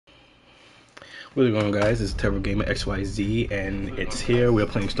What's going on, guys? It's TheTerribleGamerXYZ, and it's here. We're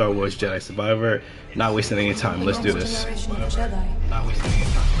playing Star Wars Jedi Survivor. Not wasting any time. Let's do this. Not wasting any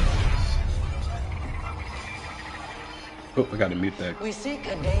time. Oh, I gotta mute that. We seek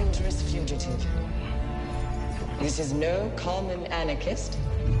a dangerous fugitive. This is no common anarchist,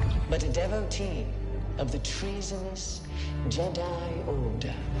 but a devotee of the treasonous Jedi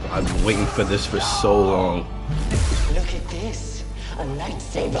Order. I've been waiting for this for so long. Look at this, a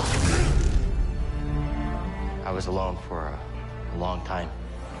lightsaber. I was alone for a long time.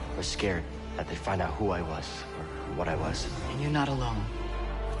 I was scared that they'd find out who I was or what I was. And you're not alone.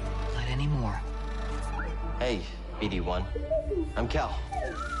 Not anymore. Hey, BD1. I'm Cal.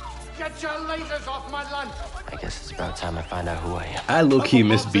 Get your lasers off my lunch! I guess it's about time I find out who I am. I low-key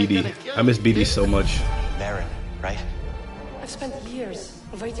miss BD. I miss BD so much. Marin, right? I've spent years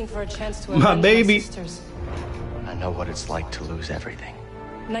waiting for a chance to My avenge baby. my sisters. I know what it's like to lose everything.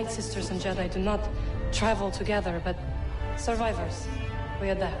 Night Sisters and Jedi do not travel together, but survivors, we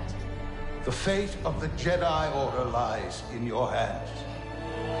adapt. The fate of the Jedi Order lies in your hands.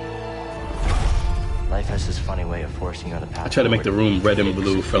 Life has this funny way of forcing you on the path. I try to make the room red and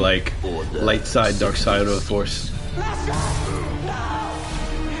blue for like light side, dark side of the Force.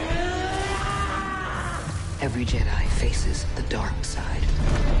 Every Jedi faces the dark side.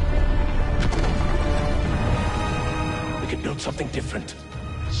 We could build something different.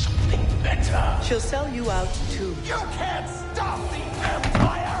 Something better. She'll sell you out too. You can't stop the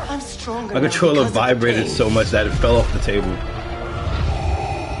Empire! I'm stronger. My now controller because of the vibrated pain. so much that it fell off the table.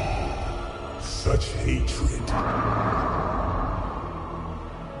 Such hatred.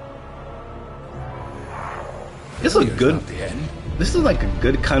 This is good. Not the end. This is like a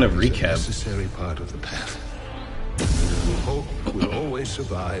good kind of It's a recap. necessary part of the path. Hope will always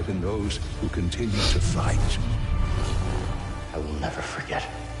survive in those who continue to fight. I will never forget.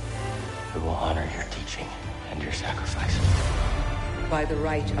 I will honor your teaching and your sacrifice. By the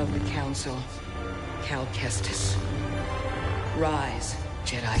right of the Council, Cal Kestis. Rise,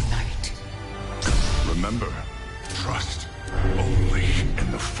 Jedi Knight. Remember, trust only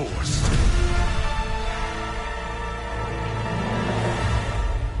in the Force.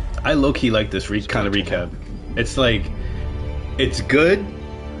 I low-key like this kind of recap. It's like, it's good.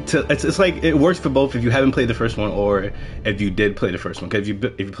 It's like it works for both if you haven't played the first one or if you did play the first one. Because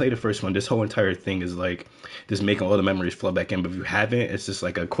if you play the first one, this whole entire thing is like just making all the memories flow back in. But if you haven't, it's just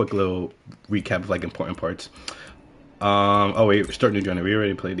like a quick little recap of like important parts. Oh wait, start new journey. We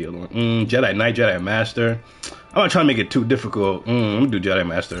already played the other one. Jedi Knight, Jedi Master. I'm not trying to make it too difficult. I'm gonna do Jedi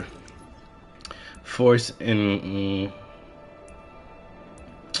Master. Force in.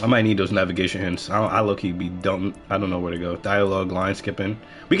 I might need those navigation hints. I low-key be dumb. I don't know where to go. Dialogue, line skipping.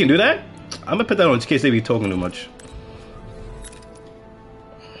 We can do that? I'm gonna put that on in case they be talking too much.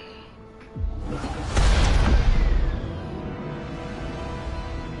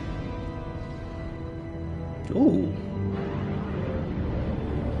 Ooh.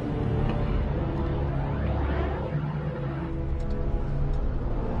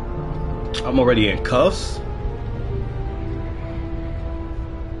 I'm already in cuffs.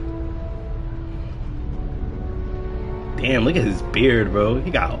 Damn, look at his beard, bro.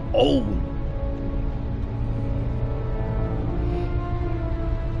 He got old.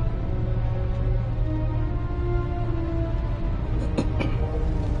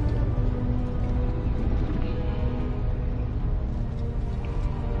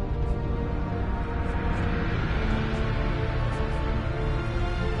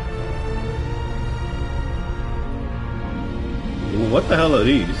 What the hell are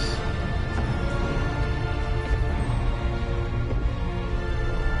these?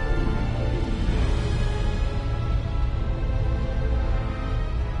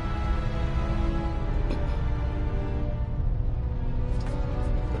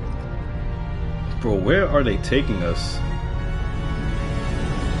 Bro, where are they taking us?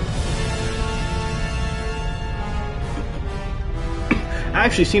 I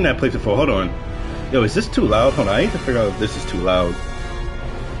actually seen that place before. Hold on. Yo, is this too loud? Hold on, I need to figure out if this is too loud.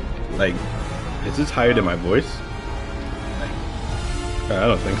 Like, is this higher than my voice? I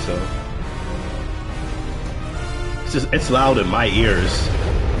don't think so. It's loud in my ears.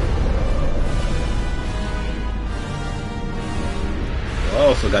 I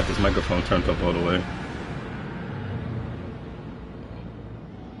also got this microphone turned up all the way.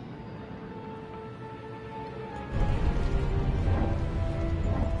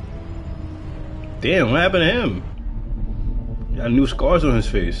 Damn, what happened to him? He got new scars on his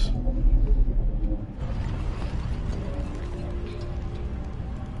face.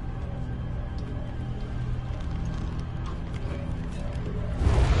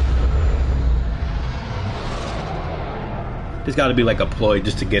 There's got to be like a ploy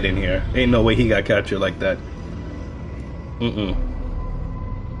just to get in here. Ain't no way he got captured like that.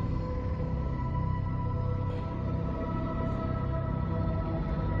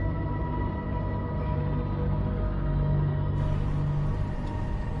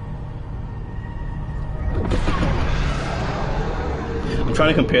 I'm trying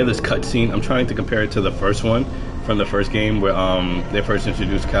to compare this cutscene. I'm trying to compare it to the first one from the first game where they first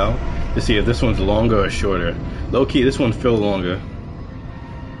introduced Cal to see if this one's longer or shorter. Low key, this one feels longer.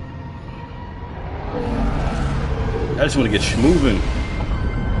 I just want to get schmoving.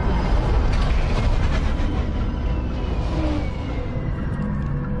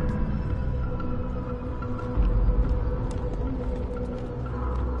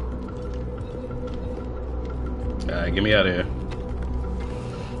 Alright, get me out of here.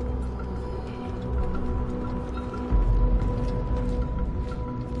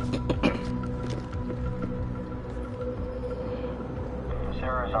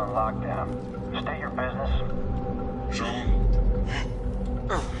 Sarah's on lockdown. State your business.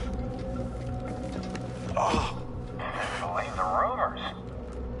 Believe the rumors.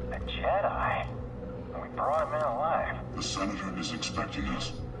 A Jedi. We brought him in alive. The Senator is expecting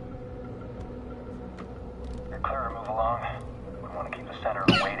us. You're clear to move along. We want to keep the Senator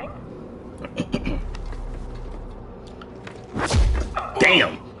waiting.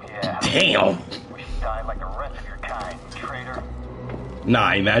 Damn! Yeah. Damn! We should die like the rest of your kind, traitor.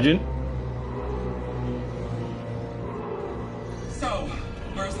 Nah, imagine. So,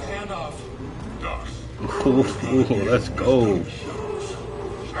 where's the handoff? Ooh, let's go.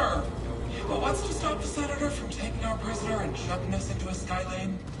 Sure. But what's to stop the Senator from taking our prisoner and chucking us into a sky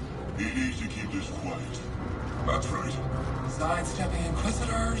lane? He needs to keep this quiet. That's right. Sidestepping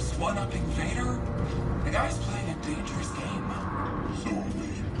Inquisitors, one-upping Vader? The guy's playing a dangerous game. So are we.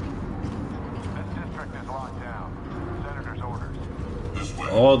 This district is locked down. Senator's orders. This way.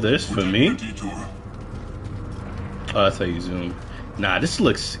 All this for me? Detour. Oh, that's how you zoom. Nah, this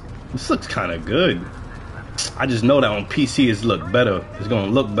looks kind of good. I just know that on PC it's look better. It's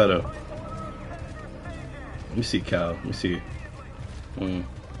gonna look better. Let me see, Cal. Let me see.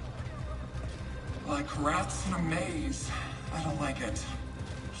 Like rats in a maze. I don't like it.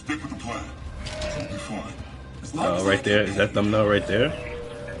 Stick with the plan. You'll be fine. As long as Right I there. get Is that paid. thumbnail right there?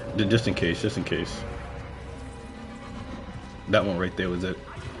 Just in case. Just in case. That one right there was it.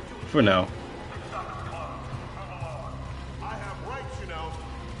 For now. I have rights, you know.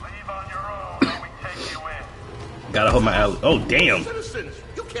 Leave on your own or we take you in. Gotta hold my alley. Oh, damn. Citizens,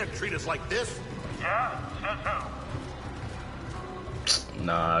 you can't treat us like this. Yeah? Says who?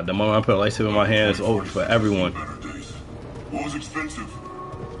 Nah, the moment I put a lightsaber in my hand, it's over for everyone. Better days. What was expensive?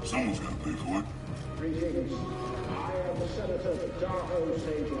 Someone's got to pay for it. Greetings. I am the Senator Darho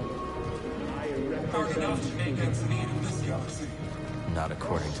Sagan. I Hard enough to make ends meet in this galaxy. Not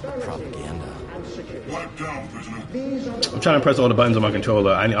according to the propaganda. and security. Wipe down, prisoner. These are the I'm trying to press all the buttons on my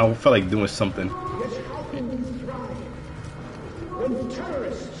controller. I feel like doing something. Yet how can we thrive when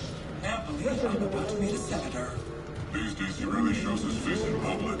terrorists Can't believe I'm about to meet a senator. These days he really shows his face in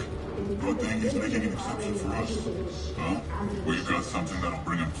public. Good thing he's making an exception for us. Huh? We've got something that'll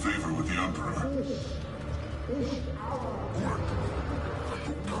bring him favor with the Emperor.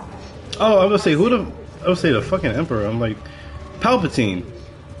 Oh, I was gonna say I would say the fucking Emperor. I'm like Palpatine.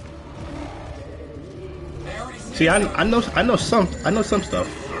 They already See, I know some stuff.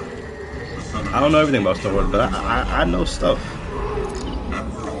 I don't know everything about Star Wars, but I know stuff.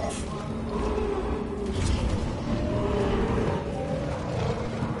 And we're off.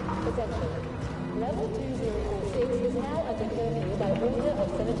 Level 2046 is now under curfew by order of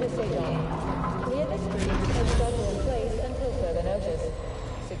Senator Sagan. Clear the streets and shelter in place until further notice.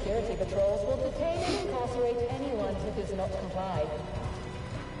 Security patrols will detain and incarcerate anyone who does not comply.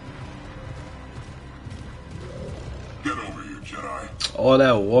 Get over here, Jedi. All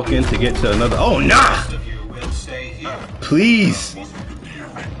that walking to get to another. Oh nah! Of you will stay here. Please. Wasn't the deal.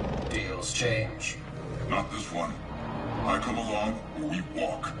 Deals change. Not this one. I come along or we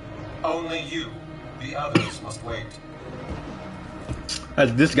walk. Only you. The others must wait.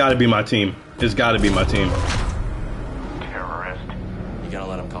 This got to be my team. It's got to be my team. Terrorist. You gonna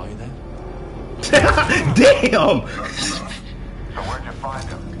let him call you that? Damn! That's enough. So where'd you find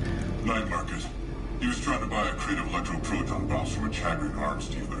him? Night market. He was trying to buy a crate of electroproton bombs from a Chagrin arms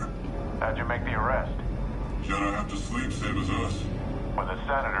dealer. How'd you make the arrest? Jedi have to sleep, same as us. When the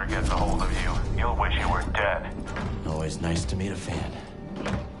Senator gets a hold of you, you'll wish you were dead. Always nice to meet a fan.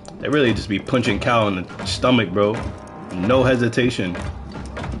 They really just be punching Cal in the stomach, bro. No hesitation.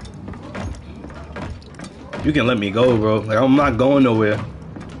 You can let me go, bro. Like, I'm not going nowhere.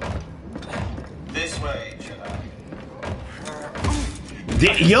 This way, Jedi.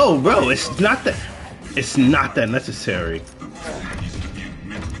 Yo, bro, it's not that necessary.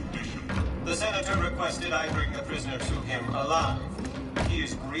 The senator requested I bring the prisoner to him alive. He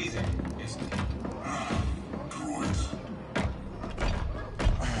is breathing, isn't he? Droids.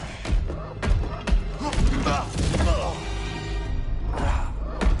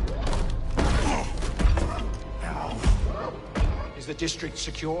 Is the district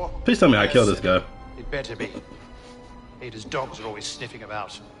secure? Please tell me I killed this guy. It better be. Ada's dogs are always sniffing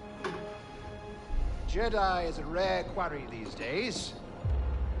about. Jedi is a rare quarry these days.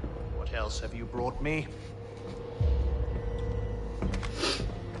 What else have you brought me?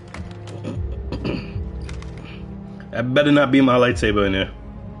 That better not be my lightsaber in there.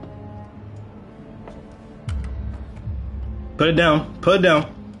 Put it down. Put it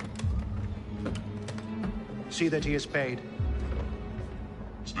down. See that he is paid.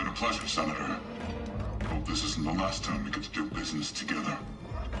 It's been a pleasure, Senator. Hope this isn't the last time we get to do business together.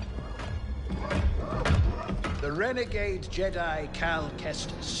 The renegade Jedi Cal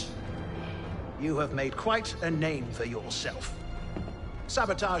Kestis. You have made quite a name for yourself.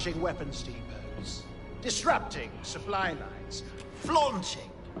 Sabotaging weapons depots, disrupting supply lines, flaunting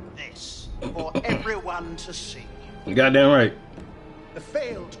this for everyone to see. You goddamn right. The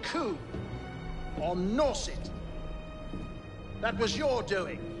failed coup on Norset. That was your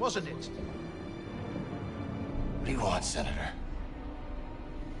doing, wasn't it? What do you want, Senator?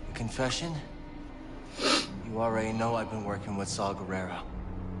 A confession? You already know I've been working with Saw Gerrera.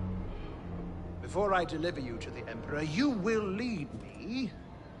 Before I deliver you to the Emperor, you will lead me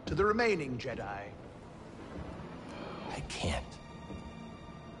to the remaining Jedi. I can't.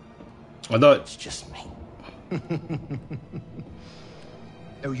 I thought it's just me.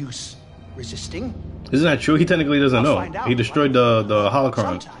 No use resisting. Isn't that true? He technically doesn't know. He destroyed the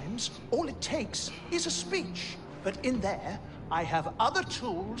holocron. Sometimes all it takes is a speech, but in there I have other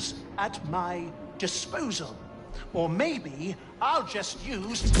tools at my disposal. Or maybe I'll just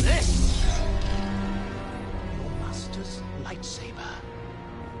use this. Your master's lightsaber.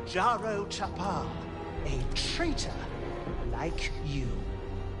 Jaro Tapal, a traitor like you.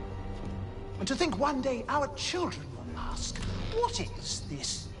 And to think one day our children will ask, what is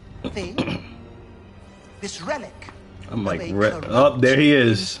this thing? This relic? I'm like, oh, there he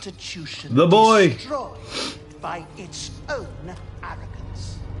is. The boy. Destroyed by its own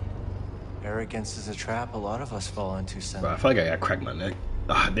arrogance. Arrogance is a trap a lot of us fall into, Senator. Bro, I feel like I got cracked my neck.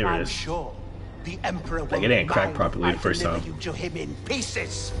 Ah, there it I'm is. sure the Emperor Like it ain't cracked properly the first time. you to him in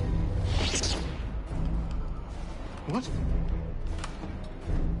pieces. What?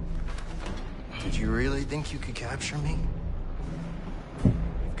 Did you really think you could capture me?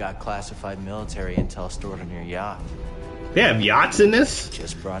 You've got classified military intel stored on your yacht. They have yachts in this?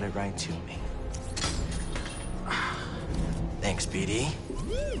 Just brought it right to me. Thanks, BD.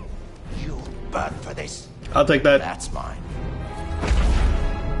 You'll burn for this. I'll take that. That's mine.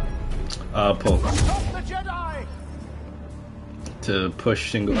 Pull. Stop the Jedi! To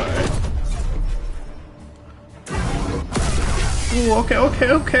push single. Alright. Ooh,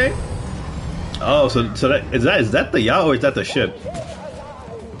 okay. Oh, so that is that the yacht or is that the ship?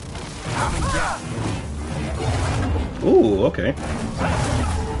 Ooh, okay.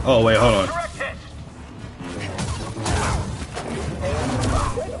 Oh wait, hold on.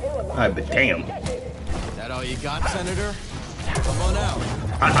 Alright, but damn. That all you got, Senator? Come on out.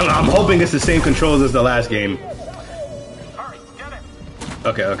 I'm hoping it's the same controls as the last game.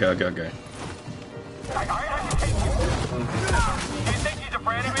 Okay. Do you think he's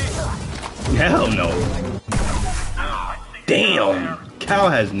afraid of me? Hell no. Damn. Cal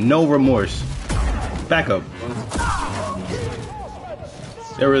has no remorse. Back up.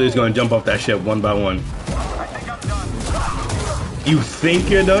 They're really just gonna jump off that ship one by one. You think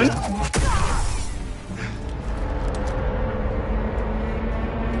you're done?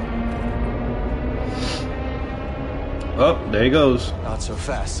 Oh, there he goes. Not so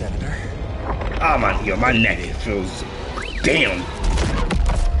fast, Senator. Oh my neck feels. Damn.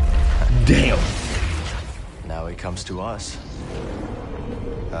 Now he comes to us.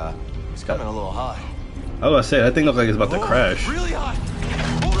 He's coming a little high. I was gonna say that thing looks like it's about to crash. Really high.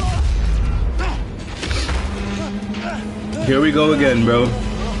 Here we go again, bro.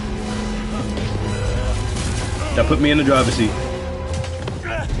 Now put me in the driver's seat.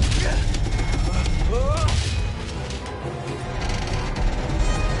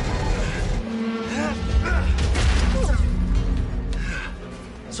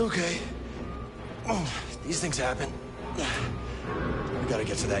 It's okay. These things happen. We gotta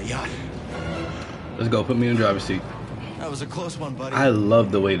get to that yacht. Let's go. Put me in the driver's seat. That was a close one, buddy. I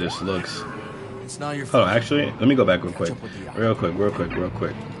love the way this looks. It's not your Hold fault. on, actually, let me go back real quick. Real quick.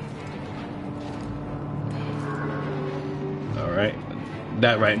 Alright.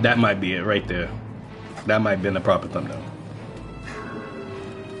 That might be it right there. That might have been the proper thumbnail.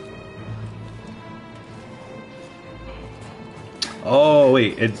 Oh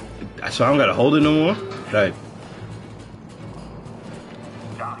wait, so I don't gotta hold it no more? Right.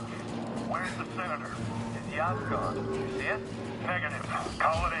 Doc, where's the senator? His yacht's gone. You see it? Negative.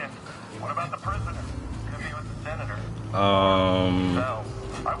 Call it in. What about the prisoner? Could be with the senator. No.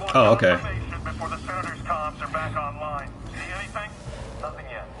 I want okay. confirmation before the senator's comms are back online. See anything? Nothing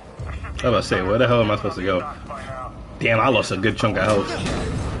yet. I was about to say, where the hell am I supposed to go? Damn, I lost a good chunk of health.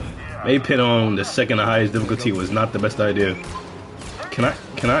 Maybe pit on the second highest difficulty was not the best idea. Can I?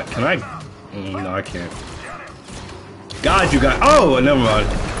 No, I can't. God, you got. Oh, never mind.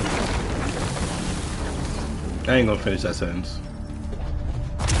 I ain't gonna finish that sentence.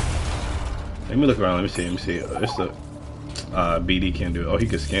 Let me look around. Let me see. It's the BD can't do it. Oh, he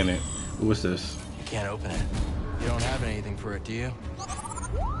can scan it. What's this? You can't open it. You don't have anything for it, do you?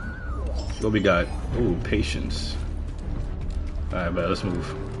 What we got? Ooh, patience. Alright, bet, let's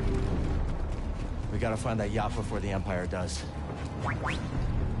move. We gotta find that yacht before the Empire does.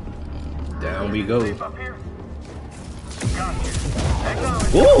 Down we go.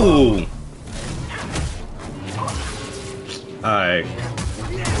 Ooh! Alright.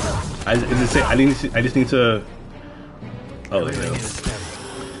 I just need to. Oh, there we go.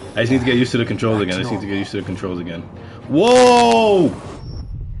 I just need to get used to the controls again. Whoa!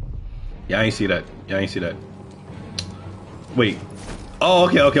 Yeah, I ain't see that. Wait. Oh,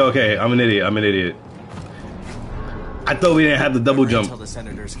 okay. I'm an idiot. I thought we didn't have the double jump. Until the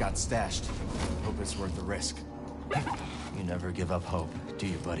senators got stashed. Hope it's worth the risk. You never give up hope, do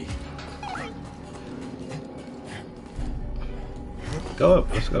you, buddy? Go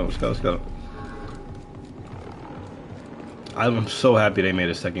up. Let's go. I'm so happy they made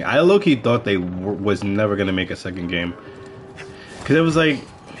a second. I low-key thought they was never gonna make a second game, cause it was like,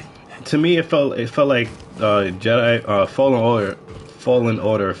 to me it felt like Jedi Fallen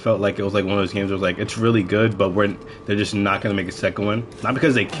Order felt like it was like one of those games where it was like, it's really good, but they're just not gonna make a second one. Not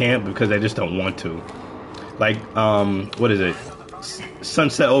because they can't, but because they just don't want to. Like what is it?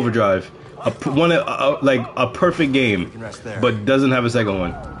 Sunset Overdrive. Like a perfect game, but doesn't have a second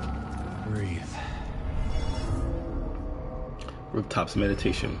one. Breathe. Rooftops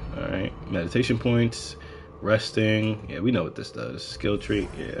meditation. All right, meditation points, resting. Yeah, we know what this does. Skill tree.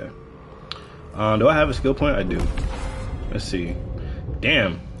 Yeah. Do I have a skill point? I do. Let's see.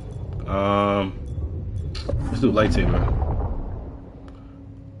 Damn. Let's do lightsaber.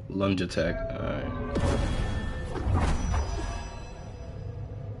 Lunge attack. All right.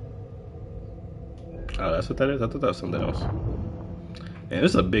 Oh, that's what that is? I thought that was something else. Man,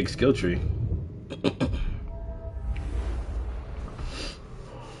 this is a big skill tree.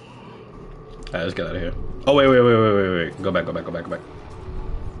 Alright, let's get out of here. Oh, wait. Go back.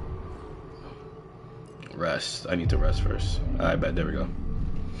 Rest. I need to rest first. Alright, bet. There we go.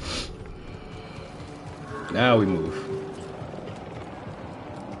 Now we move.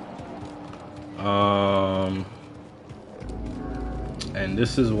 And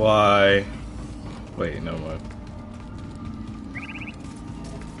this is why... Wait, no more.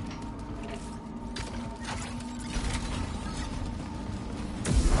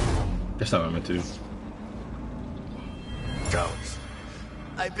 That's not what I meant to. Don't.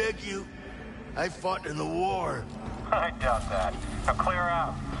 I beg you. I fought in the war. I doubt that. Now clear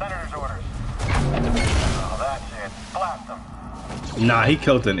out. Senator's orders. Oh, that's it. Blast them. Nah, he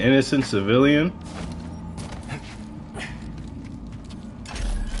killed an innocent civilian.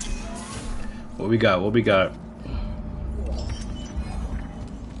 What we got?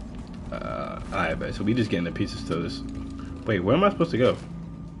 Alright, bet. So we just getting the pieces to this. Wait, where am I supposed to go?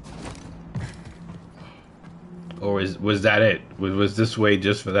 Or was that it? Was this way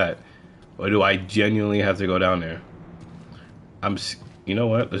just for that? Or do I genuinely have to go down there? You know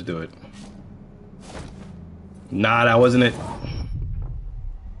what? Let's do it. Nah, that wasn't it.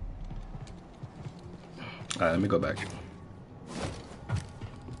 Alright, let me go back.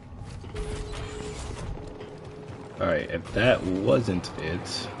 Alright, if that wasn't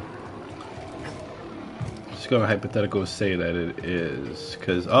it, I'm just gonna hypothetically say that it is.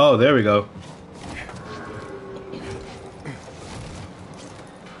 Cause, oh, there we go.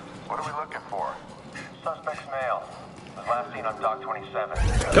 What are we looking for? Suspect's male. Was last seen on Dock 27.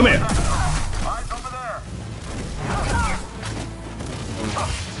 Come here. Eyes over there.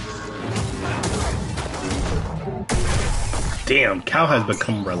 Damn, Cal has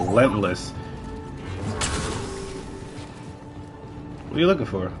become relentless. What are you looking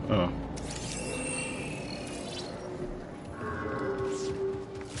for? Oh.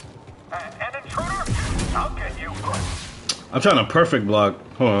 I'm trying to perfect block.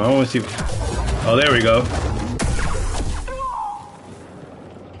 Hold on, I want to see. Oh, there we go.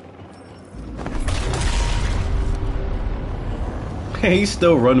 He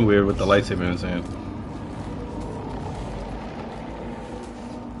still run weird with the lightsaber in his hand.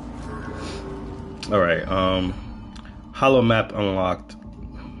 Alright, hollow map unlocked.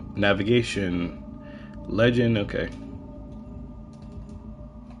 Navigation. Legend, okay.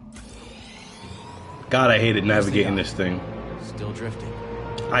 God, I hated navigating this thing. Still drifting.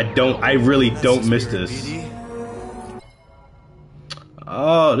 I really don't miss this.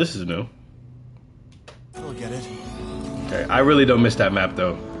 Oh, this is new. I'll get it. Okay, I really don't miss that map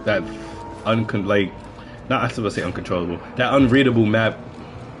though. That not I was supposed to say uncontrollable. That unreadable map.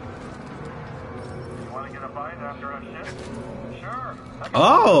 You want to get a bite after a shift? Sure.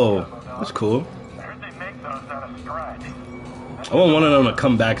 Oh, that's cool. I heard they make those out of Stride. I want one of them to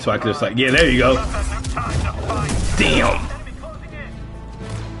come back so I could just like, yeah, there you go. Damn.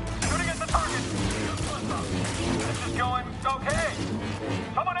 Shooting at the target. This is going okay.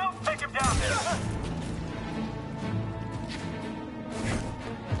 Someone else take him down.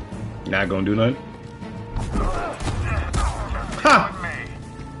 Not gonna do nothing. Ha!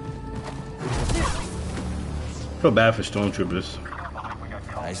 Feel bad for stormtroopers.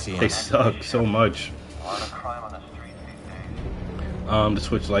 I see. They suck so much. To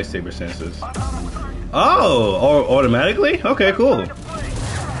switch lightsaber senses. Oh, or automatically? Okay, cool.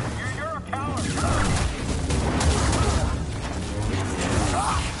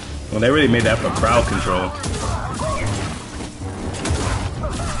 Well, they really made that for crowd control.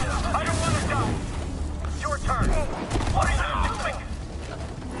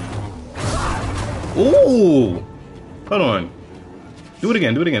 Ooh! Hold on. Do it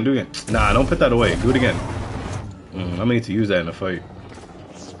again, do it again, do it again. Nah, don't put that away. Do it again. I'm gonna need to use that in a fight.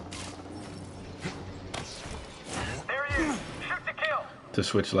 There he is. Shoot to kill. To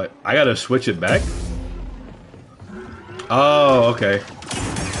switch light. I gotta switch it back? Oh, okay.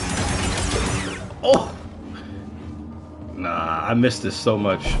 Oh! Nah, I missed this so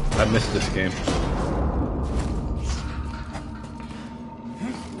much. I missed this game.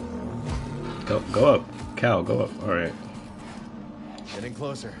 Go up. Cal, go up. Alright. Getting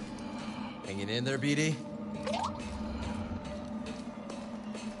closer. Hanging in there, BD?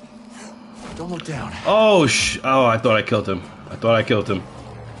 Don't look down. Oh, oh, I thought I killed him. I thought I killed him.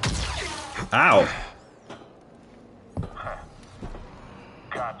 Ow.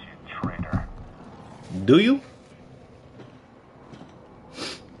 Got you, traitor. Do you?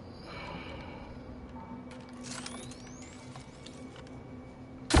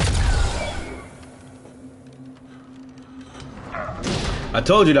 I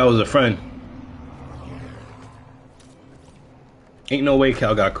told you that was a friend. Ain't no way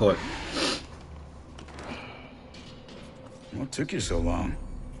Cal got caught. What took you so long?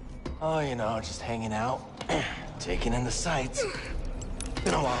 Oh, you know, just hanging out. Taking in the sights.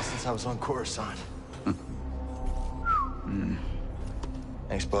 Been a while since I was on Coruscant.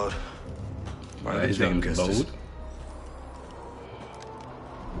 Thanks, Bode. His name's Bode.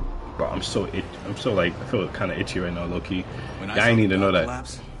 Bro, I'm so like, I feel kind of itchy right now, low key. Yeah, I need to know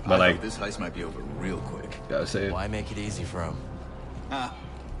that. But like, this heist might be over real quick. Gotta say it. Why make it easy for him?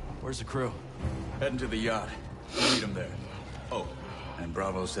 Where's the crew? Heading to the yacht. We'll meet him there. Oh, and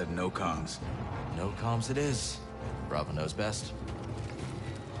Bravo said no comms. No comms it is. Bravo knows best.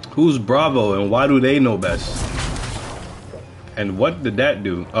 Who's Bravo and why do they know best? And what did that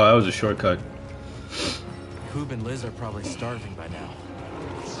do? Oh, that was a shortcut. Coob and Liz are probably starving by now.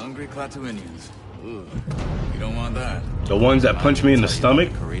 Hungry Klaatuinians. Ooh, you don't want that. The ones that punch me in the stomach?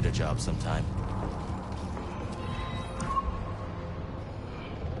 Karita job sometime.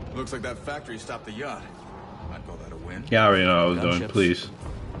 Looks like that factory stopped the yacht. I'd call that a win. Yeah, I already know what I was doing. Please.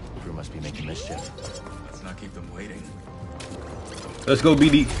 Crew must be making mischief. Let's not keep them waiting. Let's go,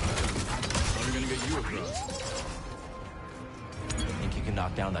 BD. How are we gonna get you across? Think you can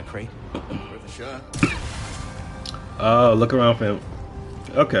knock down that crate? Worth a shot. Look around for him.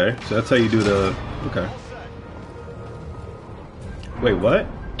 Okay, so that's how you do the... Okay. Wait, what?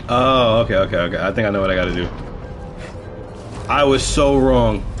 Oh, okay. I think I know what I gotta do. I was so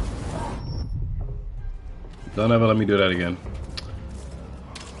wrong. Don't ever let me do that again.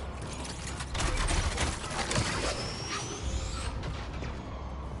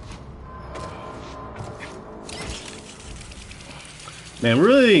 Man,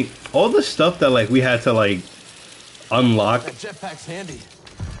 really, all the stuff that like we had to like unlock. That jetpack's handy.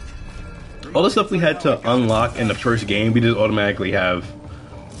 All the stuff we had to unlock in the first game, we just automatically have.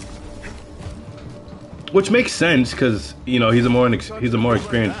 Which makes sense because he's a more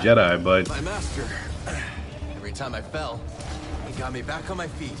experienced Jedi, but my master. Every time I fell, got me back on my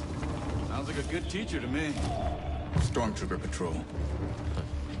feet. Sounds like a good teacher to me. Stormtrooper patrol.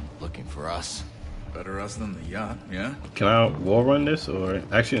 Looking for us. Better us than the yacht, yeah? Can I wall run this or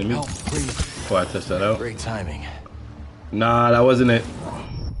actually let me before I test that out? Great timing. Nah, that wasn't it.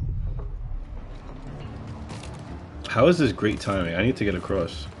 How is this great timing? I need to get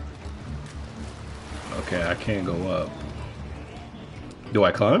across. Okay, I can't go up. Do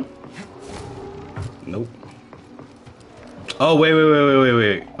I climb? Nope. Oh, wait.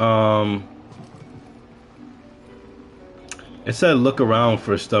 It said look around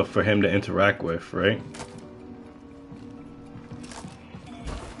for stuff for him to interact with, right?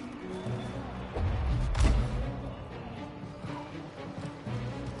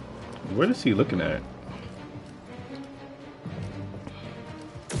 What is he looking at?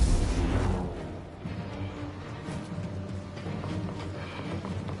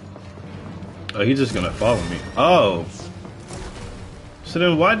 Oh, he's just gonna follow me. Oh. So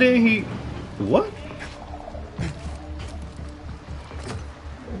then why didn't he... What?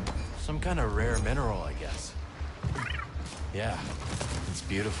 Some kind of rare mineral, I guess. Yeah, it's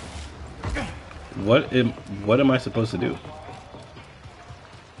beautiful. What am I supposed to do?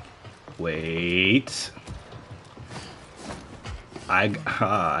 Wait. I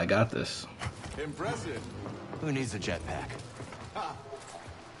got this. Impressive. Who needs a jetpack?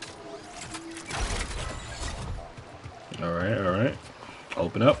 All right.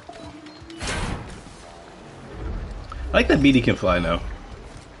 Open up. I like that BD can fly now.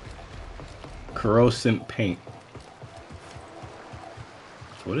 Corrosive paint.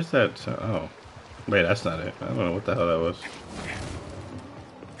 What is that? Oh. Wait, that's not it. I don't know what the hell that was.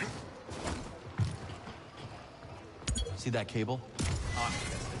 See that cable?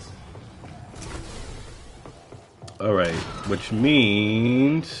 Alright, which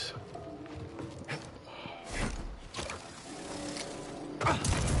means...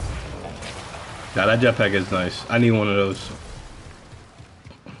 Now that jetpack is nice. I need one of those.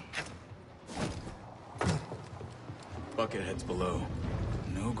 Bucketheads below.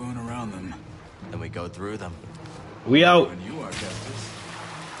 No going around them. Then we go through them. We out. When you are, Justice.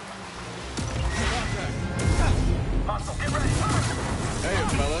 Hey,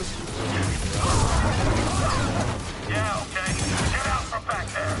 fellas. Yeah, okay. Get out from back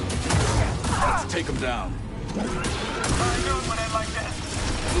there. Let's take them down.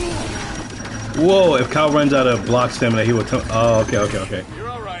 Whoa, if Kyle runs out of block stamina, he will tell... Oh, okay. You're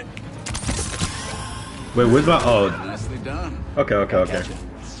all right. Wait, where's my... Oh. Nicely done. Okay.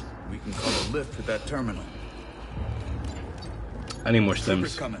 We can call a lift at that terminal. I need more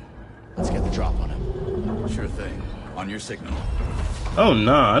stims. Coming. Let's get the drop on him. Sure thing. On your signal. Oh,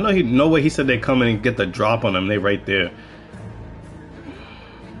 nah. I know he... No way he said they come in and get the drop on him. They right there.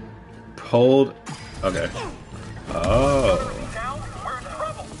 Hold. Okay. Oh.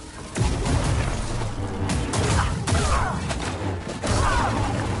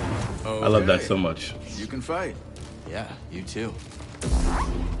 I love that so much. You can fight. Yeah, you too.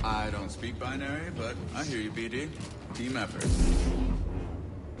 I don't speak binary, but I hear you, BD. Team effort.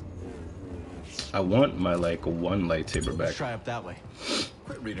 I want my, like, one lightsaber back. Let's try up that way.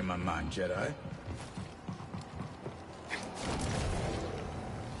 Quit reading my mind, Jedi.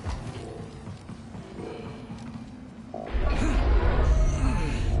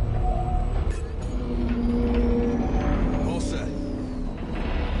 All set.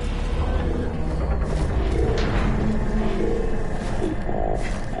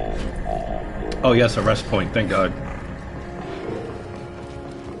 Oh, yes, a rest point. Thank God.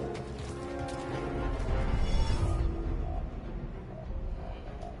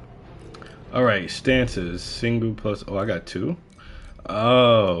 Alright, stances. Single plus... Oh, I got two?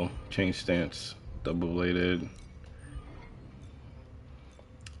 Oh, change stance. Double bladed.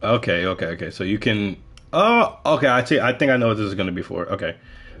 Okay. So you can... Oh, okay. I think I know what this is going to be for. Okay.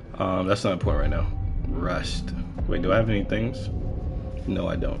 That's not important right now. Rest. Wait, do I have any things? No,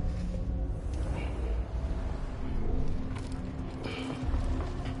 I don't.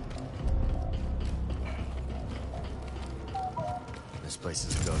 This place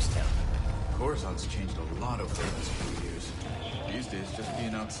is a ghost town. Coruscant's changed a lot over the last few years. These days, just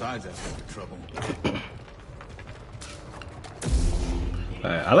being outside's asking for trouble.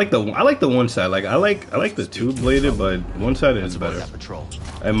 I like the one side. Like I like the two bladed, but one side is better,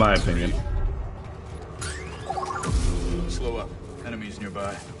 in my opinion. Slow up. Enemies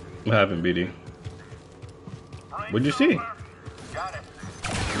nearby. What happened, BD? What'd you see? Got it.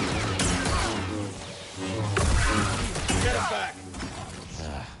 Get him back.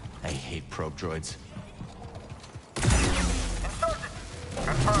 I hate probe droids.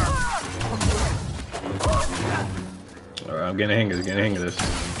 Alright, I'm getting a hang of this,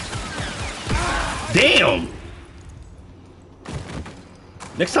 Damn!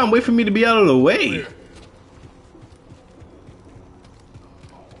 Next time, wait for me to be out of the way.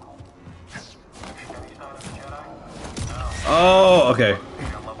 Oh, okay.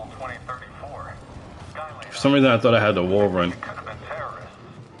 For some reason, I thought I had the wall run. Think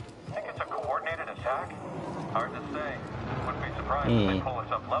it's a coordinated attack? Hard to say. Wouldn't be surprised if they pull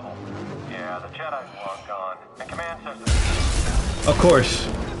us up level. Yeah, the Jedi's long gone. And command says Of course.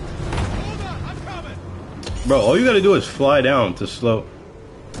 Bro, all you gotta do is fly down to slow.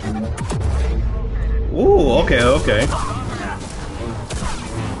 Ooh, okay, okay.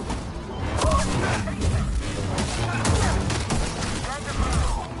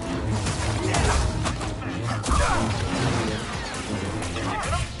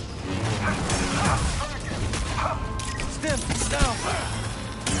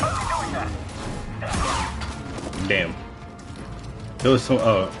 Damn. There was some.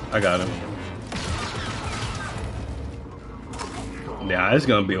 Oh, I got him. Yeah, it's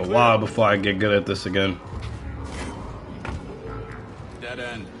gonna be a while before I get good at this again. Dead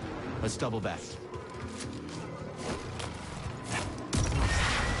end. Let's double back.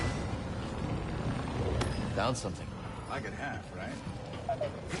 Found something. Like it half, right?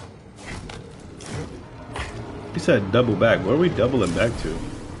 He said double back. Where are we doubling back to?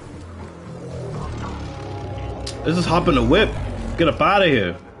 Let's just hop in the whip. Get up out of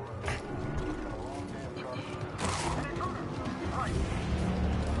here.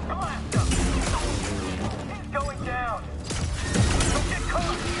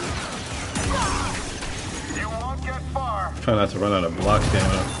 Try not to run out of block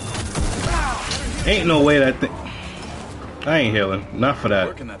stamina. Ain't no way that thing. I ain't healing. Not for that.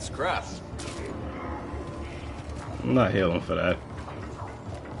 Working that scrap. I'm not healing for that.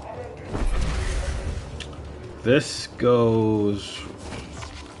 This goes.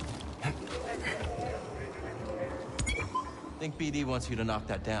 I think BD wants you to knock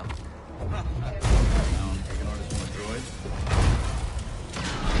that down.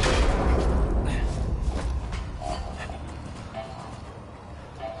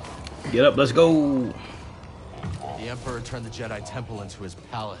 Get up, let's go. The Emperor turned the Jedi Temple into his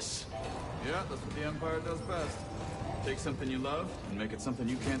palace. Yeah, that's what the Empire does best. Take something you love and make it something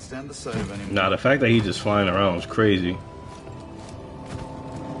you can't stand the sight of anymore. Nah, the fact that he's just flying around is crazy.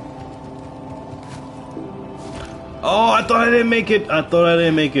 Oh, I thought I didn't make it.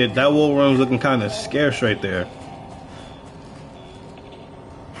 That wall run was looking kind of scarce right there.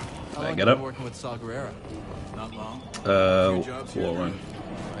 Did I get up? Working with Saw Gerrera. Not long. Wall run.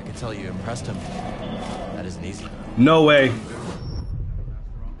 I can tell you impressed him. That isn't easy. No way.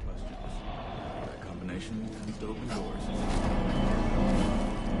 That combination tends to open doors.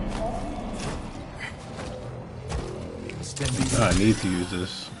 I need to use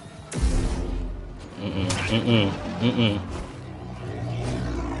this.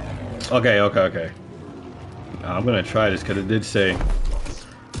 Okay. Nah, I'm gonna try this because it did say.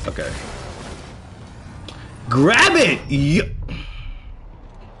 Okay. Grab it!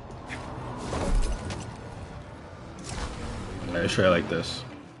 Let's try it like this.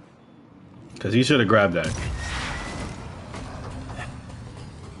 Because he should have grabbed that.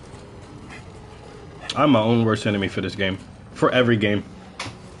 I'm my own worst enemy for this game. For every game.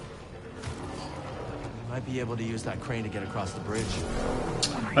 We might be able to use that crane to get across the bridge.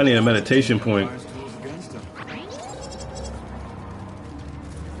 I need a meditation point.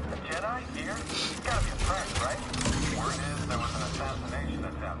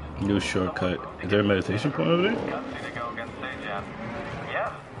 New shortcut. Is there a meditation point over there?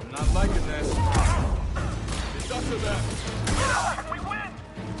 I'm not liking this. It's up to them. we win!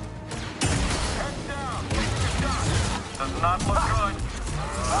 Head down. Does not look good.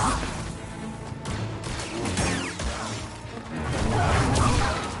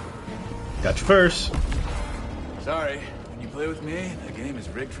 Got you first. Sorry, when you play with me, the game is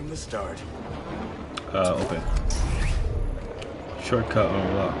rigged from the start. Open. Shortcut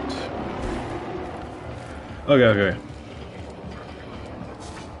unlocked. Okay.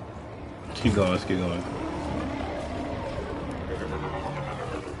 Keep going, let's keep going.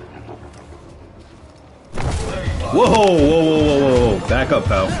 Whoa. Back up,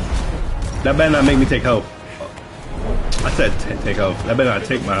 pal. That better not make me take health. I said take health. That better not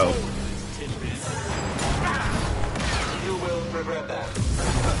take my health. You will regret that.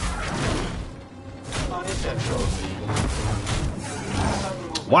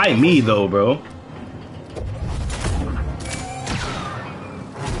 Why me though, bro?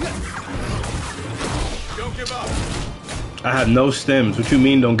 Don't give up. I have no stems. What you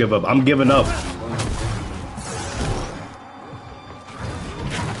mean don't give up? I'm giving up.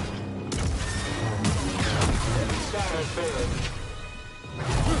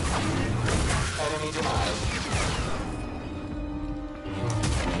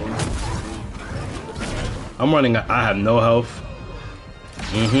 I'm running. I have no health.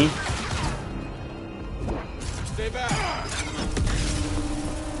 Stay back.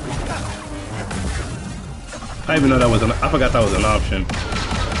 I didn't even know that was an. I forgot that was an option.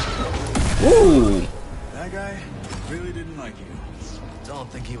 Ooh. That guy really didn't like you. Don't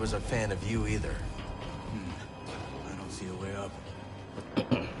think he was a fan of you either. I don't see a way up.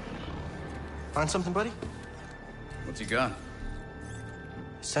 Find something, buddy? What's he got?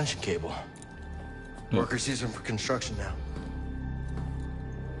 Extension cable. Workers use them for construction now.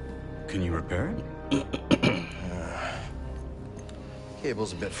 Can you repair it?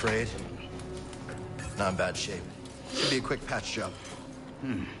 Cable's a bit frayed. Not in bad shape. Should be a quick patch job.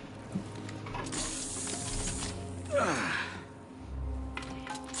 I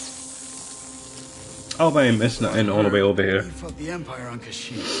hope I ain't missing nothing all the way over here. You fought the Empire on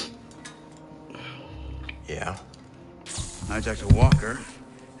Kashyyyk. Yeah. Hijacked a walker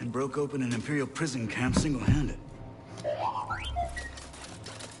and broke open an Imperial prison camp single-handed.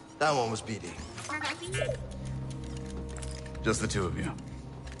 That one was BD. Just the two of you.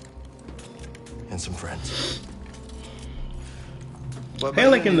 And some friends. Hey,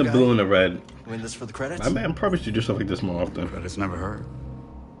 like in the blue and the red. Win this for the credits? I probably should do stuff like this more often. Credits never hurt.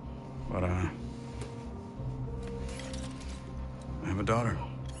 But, I have a daughter.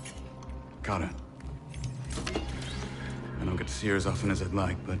 Got it. I don't get to see her as often as I'd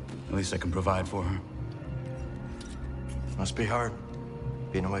like, but at least I can provide for her. Must be hard,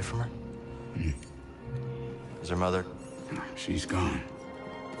 being away from her. Is her mother? She's gone.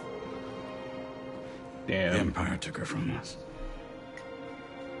 Damn. The Empire took her from us.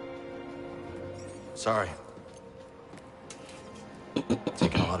 Sorry.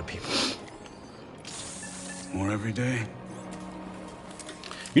 Taking a lot of people. More every day.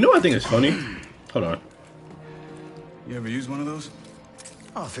 You know what I think is funny? Hold on. You ever use one of those?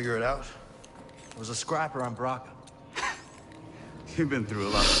 I'll figure it out. It was a scrapper on Braca. You've been through a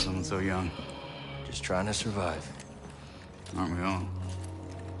lot for someone so young. Just trying to survive. Aren't we all?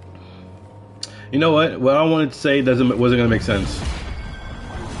 You know what? What I wanted to say wasn't gonna make sense.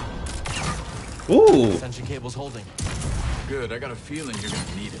 Ooh. Extension cable's holding. Good. I got a feeling you're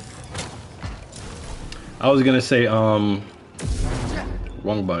gonna need it. I was gonna say wrong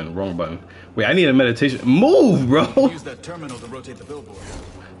button. Wait, I need a meditation. Move, bro. Use that terminal to rotate the billboard.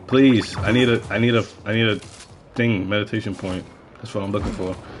 Please, I need a thing, meditation point. That's what I'm looking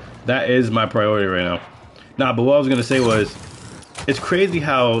for. That is my priority right now. Nah, but what I was gonna say was, it's crazy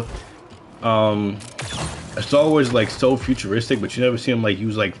how Star Wars is like so futuristic, but you never see them like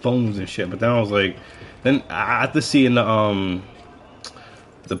use like phones and shit. But then I was like, then I had to see in the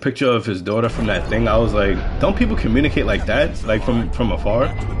picture of his daughter from that thing. I was like, don't people communicate like that, like from afar?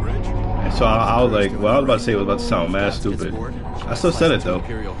 And so I was like, well, I was about to say it was about to sound mad stupid. I still said it though,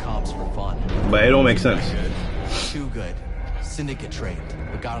 but it don't make sense. Too good. Syndicate trained,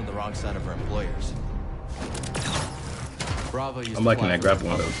 but got on the wrong side of her employers. Bravo used I'm liking that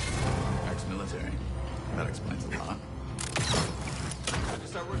grappling though. Ex-military. That explains a lot. I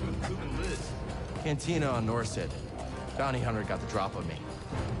just started working with Luke and Liz. Cantina on Norset. Bounty hunter got the drop on me.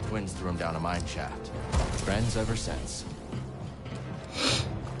 Twins threw him down a mine shaft. Friends ever since.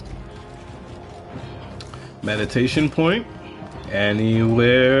 Meditation point?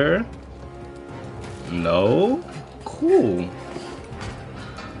 Anywhere? No? Cool.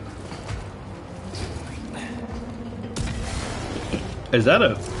 Is that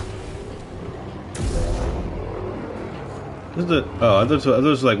a... This is the... Oh, I thought it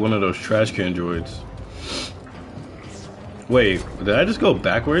was like one of those trash can droids. Wait, did I just go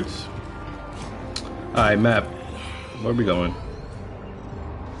backwards? Alright, map. Where are we going?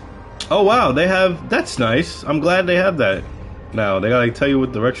 Oh wow, they have... That's nice. I'm glad they have that. Now, they gotta like, tell you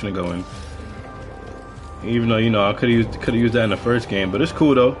what direction to go in. Even though, you know, I could have used that in the first game. But it's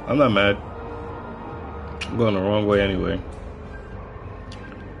cool though. I'm not mad. I'm going the wrong way anyway.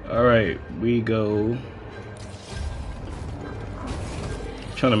 Alright, we go...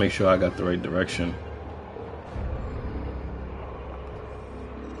 Trying to make sure I got the right direction.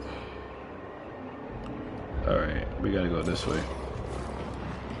 Alright, we gotta go this way.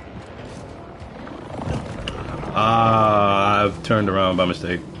 Ah, I've turned around by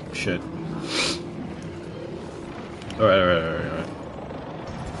mistake. Shit. Alright.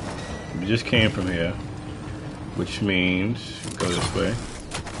 We just came from here. Which means go this way.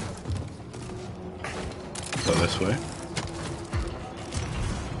 Go this way.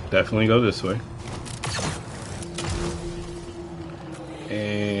 Definitely go this way.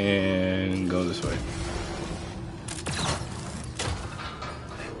 And go this way.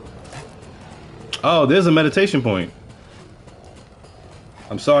 Oh, there's a meditation point.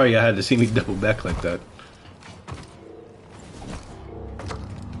 I'm sorry I had to see me double back like that.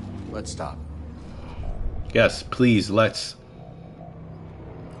 Let's stop. Yes, please, let's.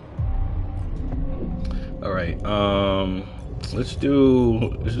 All right, let's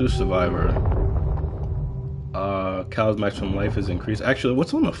do Survivor. Cal's maximum life is increased. Actually,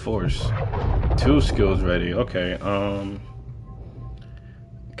 what's on the Force? 2 skills ready. Okay.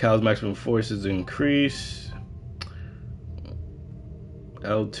 Cal's maximum force is increased.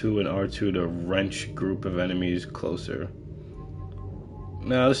 L2 and R2 to wrench group of enemies closer.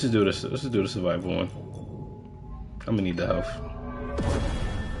 Nah, let's just do this. Let's just do the survival one. I'm gonna need the health.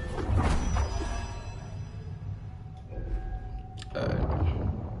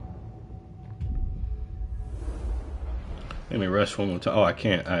 Let me rest one more time. Oh, I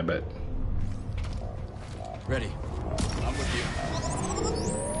can't. I bet. Ready. I'm with you.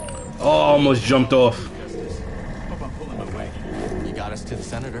 Oh, almost jumped off. Hope I'm pulling my weight. You got us to the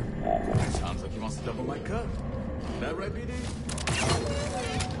senator. Sounds like he wants to double my cut. That right, BD?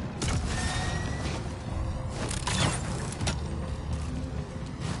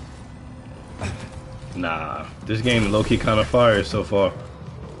 Nah, this game low-key kind of fires so far.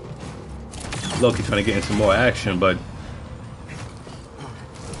 Low-key trying to get into more action, but...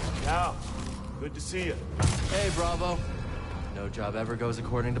 Cal, good to see you. Hey, Bravo. No job ever goes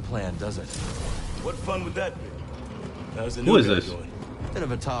according to plan, does it? What fun would that be? How's the Who new is guy this? doing? Bit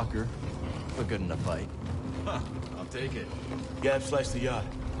of a talker, but good in a fight. Huh, I'll take it. Gab sliced the yacht.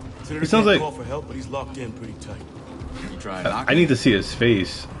 Senator He sounds can't like- call for help, but he's locked in pretty tight. You try I need to see his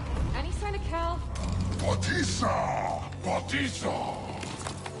face. Any sign of Cal? Batista! Batista!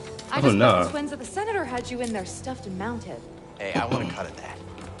 I Oh, just nah. bet the twins of the senator had you in there stuffed and mounted. Hey, I want a cut of that.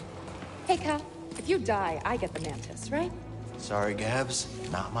 Hey, Cal, if you die, I get the mantis, right? Sorry, Gabs.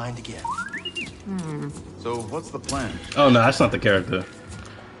 Not mine to get. So what's the plan? Oh no, that's not the character.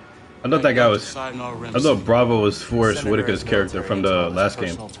 I thought that guy was. I thought Bravo was Forrest Senator Whitaker's has character military from the intel on his last game.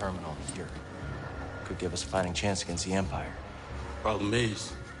 personal terminal here. Could give us a fighting chance against the Empire. Problem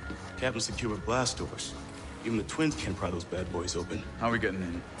is, Captain secured with blast doors. Even the twins can't pry those bad boys open. How are we getting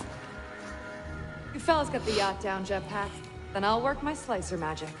in? You fellas got the yacht down, Jetpack. Then I'll work my slicer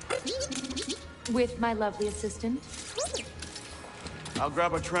magic. With my lovely assistant. I'll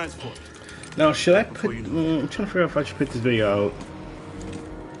grab our transport. Now, should I put? I'm trying to figure out if I should put this video out.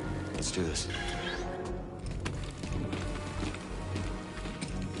 Let's do this.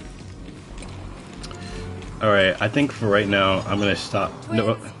 All right, I think for right now, I'm gonna stop.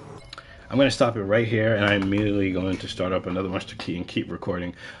 No, I'm gonna stop it right here, and I'm immediately going to start up another Master Key and keep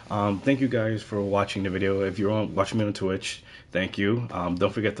recording. Thank you guys for watching the video. If you're watching me on Twitch, thank you.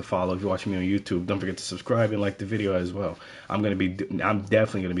 Don't forget to follow. If you're watching me on YouTube, don't forget to subscribe and like the video as well. I'm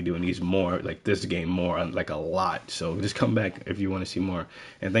definitely gonna be doing these more, like this game more, like a lot. So just come back if you want to see more.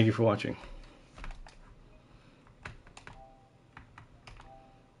 And thank you for watching.